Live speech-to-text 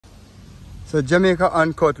So Jamaica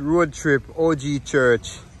Uncut road trip, OG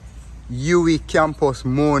Church, UE Campus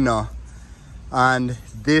Mona, and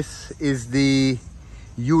this is the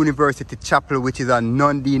University Chapel, which is a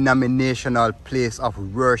non-denominational place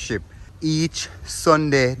of worship. Each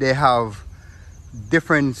Sunday they have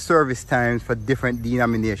different service times for different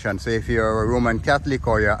denominations. So if you're a Roman Catholic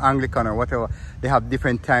or you're Anglican or whatever, they have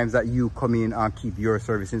different times that you come in and keep your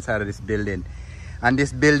service inside of this building. And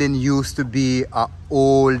this building used to be an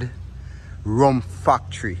old rum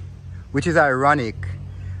factory, which is ironic.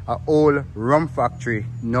 An old rum factory,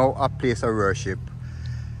 now a place of worship.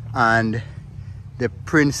 And the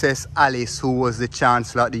Princess Alice, who was the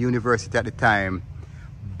chancellor at the university at the time,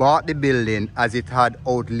 bought the building as it had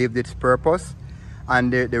outlived its purpose,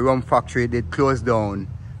 and the rum factory did close down,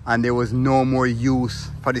 and there was no more use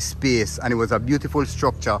for the space, and it was a beautiful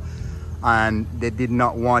structure, and they did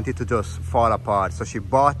not want it to just fall apart. So she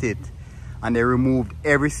bought it, and they removed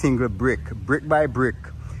every single brick by brick.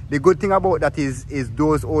 The good thing about that is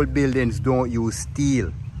those old buildings don't use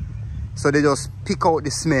steel. So they just pick out the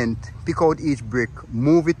cement, pick out each brick,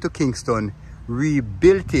 move it to Kingston,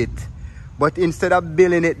 rebuilt it. But instead of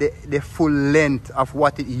building it the full length of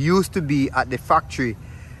what it used to be at the factory,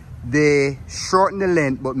 they shortened the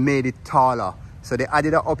length but made it taller. So they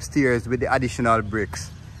added it upstairs with the additional bricks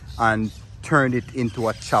and turned it into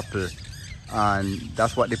a chapel. And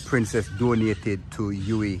that's what the princess donated to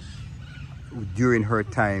UE during her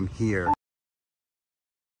time here.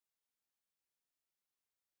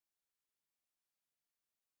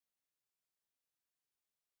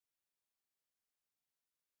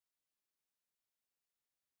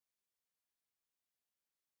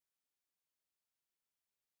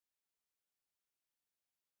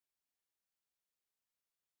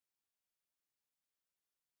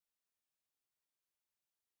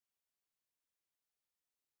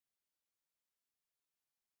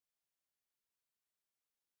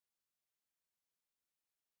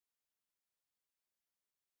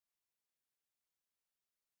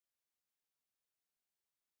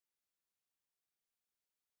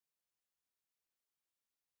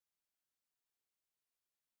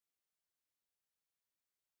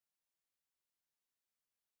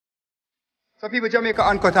 So people, Jamaica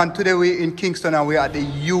Uncut, and today we're in Kingston and we're at the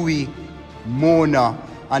UE Mona,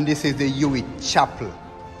 and this is the UE Chapel.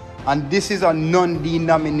 And this is a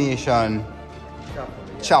non-denomination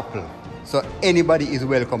chapel. So anybody is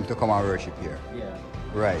welcome to come and worship here. Yeah.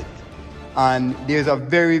 Right. And there's a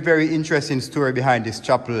very, very interesting story behind this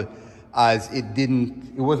chapel, as it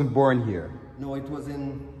wasn't born here. No, it was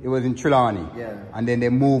in... It was in Trelawny. Yeah. And then they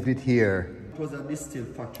moved it here. It was a distill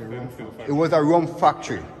factory, rum factory. It was a rum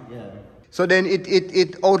factory. Yeah. So then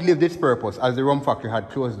it outlived its purpose, as the rum factory had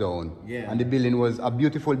closed down. Yeah. And the building was a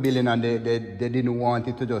beautiful building, and they didn't want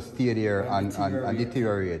it to just stay there and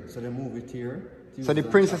deteriorate. So they moved it here. So the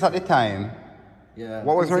princess at the time, yeah,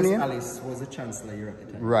 what was her name? Alice was the chancellor here at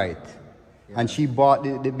the time. Right. Yeah. And she bought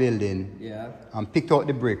the building, yeah, and picked out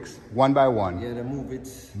the bricks one by one. Yeah, they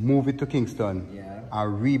moved it to Kingston, yeah,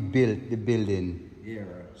 and rebuilt the building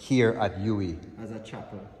here at UE. As a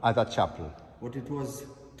chapel. As a chapel. But it was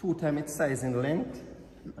 2 times its size in length.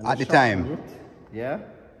 At the time? Yeah,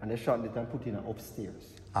 and they shortened it and put in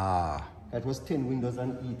upstairs. Ah. It was 10 windows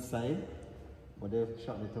on each side, but they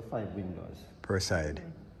shortened it to 5 windows. Per side?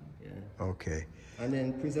 Yeah. Okay. And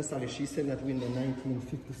then Princess Alice, she sent that window in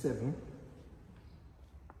 1957.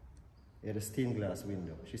 Yeah, the stained glass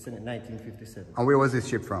window. She sent it in 1957. And where was this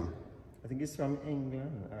ship from? I think it's from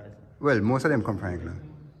England. Well, most of them come from England.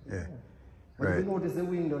 Yeah. But right. if you notice the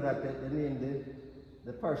window that they named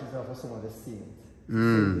the parishes are for some of the saints.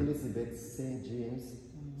 Saint Elizabeth, Saint James,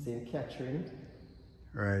 Saint Catherine,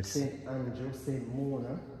 right. Saint Andrew, Saint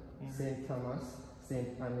Mona, Saint Thomas, Saint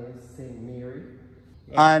Anne, Saint Mary.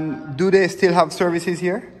 Yeah. And do they still have services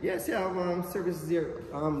here? Yes, they have services here.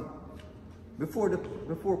 Before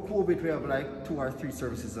COVID, we have like 2 or 3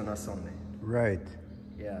 services on a Sunday. Right.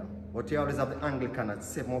 Yeah, but you always have the Anglican at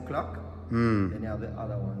 7 o'clock. Then you have the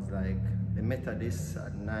other ones like the Methodist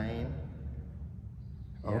at 9.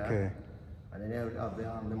 Yeah. Okay. And then you have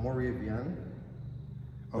the Moravian.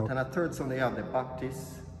 But Okay. on a 3rd Sunday you have the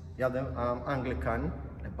Baptist. You have the Anglican,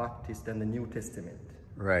 the Baptist, and the New Testament.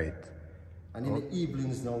 Right. And in the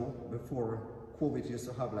evenings now, before COVID, you used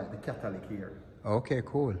to have like the Catholic here. Okay,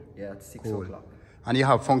 cool. Yeah, at 6 cool. o'clock. And you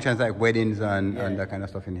have functions like weddings and that kind of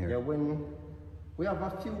stuff in here? Yeah, when we have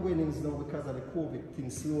a few weddings now because of the COVID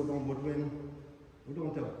thing slowed down, but when we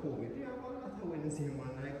don't have COVID, we have a lot of weddings here, man.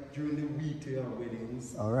 Like during the week, we have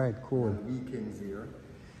weddings. All right, cool. Weekends here.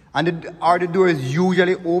 And are the doors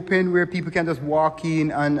usually open where people can just walk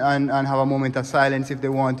in and have a moment of silence if they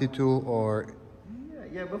wanted to, or?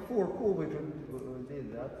 Yeah, before COVID we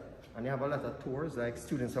did that. And they have a lot of tours, like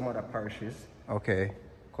students from other parishes. Okay.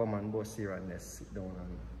 Come and bus here and they sit down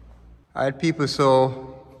and... All right, people,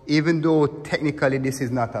 so even though technically this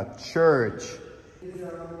is not a church. It's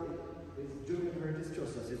Jamaica Heritage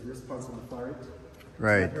Trust that is responsible for it.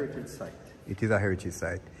 Right. It's a heritage site. It is a heritage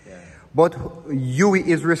site. Yeah. But UWI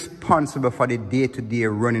is responsible for the day-to-day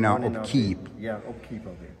running and upkeep. Yeah, upkeep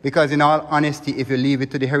of it. Because in all honesty, if you leave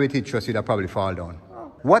it to the Heritage Trust, it'll probably fall down.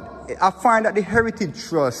 Oh. What I find that the Heritage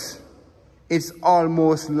Trust is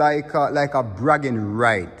almost like a bragging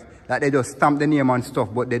right. Like they just stamp the name and stuff,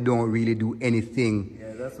 but they don't really do anything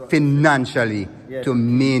financially to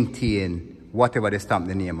maintain whatever they stamp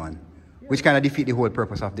the name on. Yeah. Which kind of defeat the whole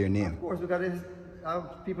purpose of their name. Of course, because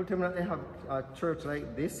people tell me that they have a church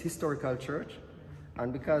like this, historical church,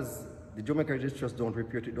 and because the Jamaica Heritage Trust don't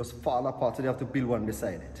repute it, just fall apart, so they have to build one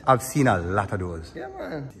beside it. I've seen a lot of those. Yeah,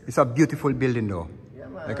 man. It's a beautiful building though. Yeah,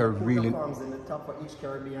 man. Like a really... farms in the top of each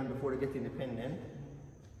Caribbean before they get independent.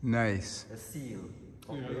 Nice. A seal.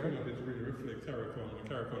 Yeah, it really reflects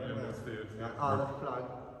Hamden Estate. Yeah, all the flag.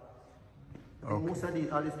 Okay. Most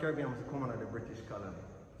of all these Caribbeans come under the British colony.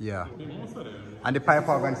 Yeah. Most of them. And the pipe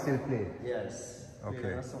organ still play? Yes. Okay.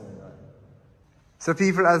 Yeah, something like that. So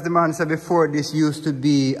people, as the man said before, this used to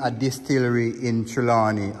be a distillery in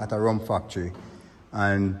Trelawny at a rum factory.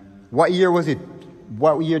 And what year was it?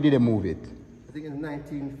 What year did they move it? I think in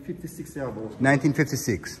 1956 or about.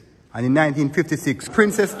 1956. And in 1956,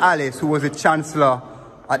 Princess Alice, who was the chancellor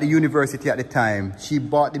at the university at the time, she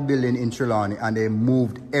bought the building in Trelawny and they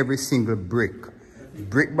moved every single brick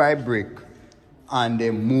by brick, and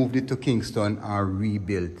they moved it to Kingston and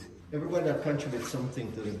rebuilt. Everybody that contributes something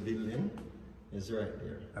to the building is right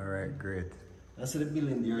there. All right, great. That's the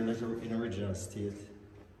building there in original state.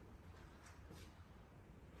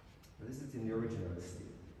 This is in the original state.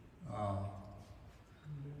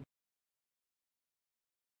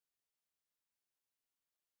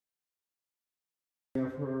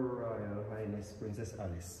 Of Her Royal Highness Princess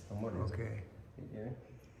Alice, her mother. Okay. Yeah.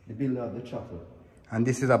 The builder of the chapel. And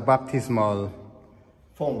this is a baptismal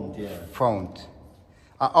Fount, yeah. fount.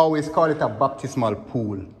 I always call it a baptismal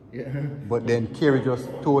pool. Yeah. But then Kerry just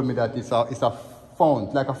told me that it's a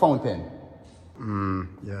fount, like a fountain.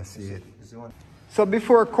 Yeah, see it. So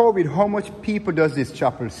before COVID, how much people does this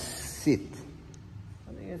chapel sit?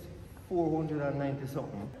 I think it's 490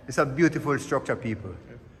 something. It's a beautiful structure, people.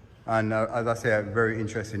 And as I say, a very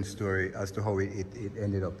interesting story as to how it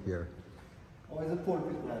ended up here. Oh, it's a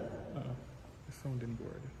pulpit man. The sounding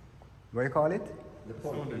board. What do you call it? The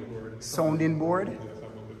pulpit. Sounding board?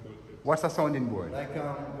 What's a sounding board? Like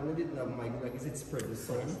when we didn't have mic, like is it spread the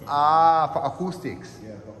sound? Ah, for acoustics.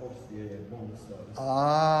 Yeah, for upstairs, yeah, boom stuff.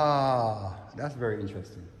 Ah, that's very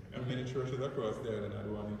interesting. And many churches across there that had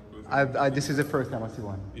one. This is the first time I see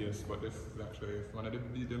one. Yes, but this is actually one of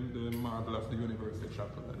the marvel of the university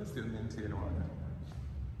chapel that they still maintain one.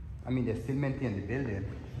 I mean, they still maintain the building.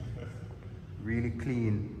 Really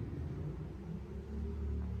clean.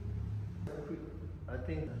 I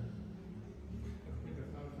think.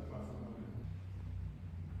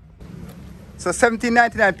 So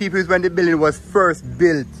 1799 people is when the building was first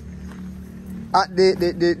built at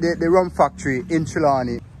the rum factory in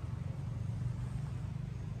Trelawny.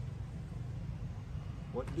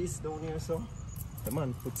 What this down here, so? The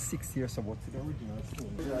man put 6 years about the original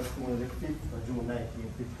stone. The original stone was the 5th of June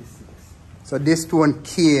 1956. So this stone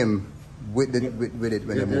came with it when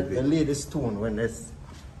they moved it. The latest stone when this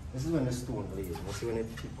is when the stone laid. This is when it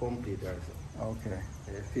complete also. Okay.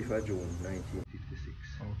 5th of June 1956.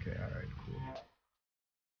 Okay, all right, cool.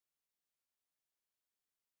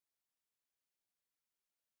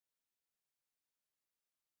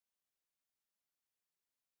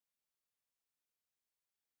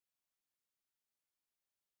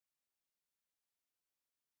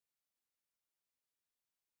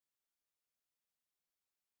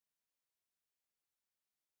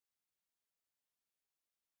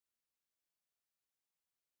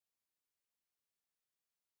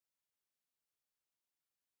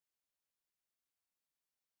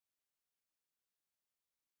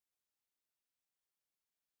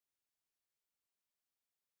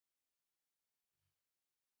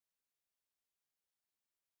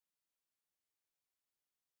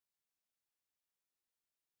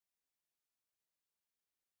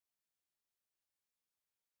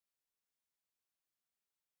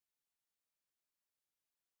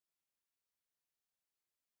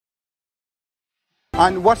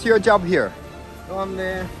 And what's your job here? So I'm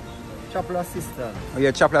the chapel assistant. Oh, you're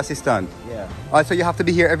a chapel assistant? Yeah. Oh, so you have to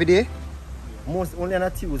be here every day? Only on a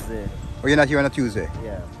Tuesday. Oh, you're not here on a Tuesday?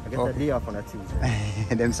 Yeah, I get Okay. a day off on a Tuesday.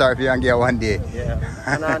 And I'm sorry if you can get one day. Yeah,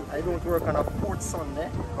 and I don't work on a fourth Sunday.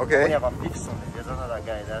 Okay. We have a fifth Sunday. There's another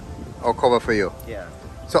guy that, I'll cover for you. yeah.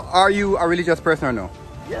 So are you a religious person or no?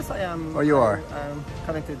 Yes, I am. Oh, you are? I'm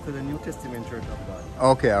connected to the New Testament Church of God.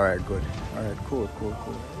 Okay, all right, good. All right, cool.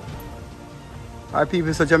 Hi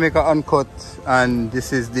people, so Jamaica Uncut, and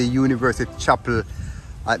this is the University Chapel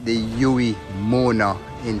at the UWI Mona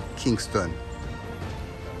in Kingston.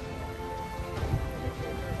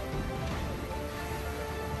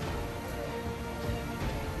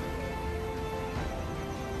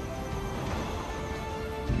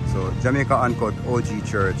 So Jamaica Uncut OG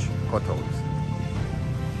Church cutouts.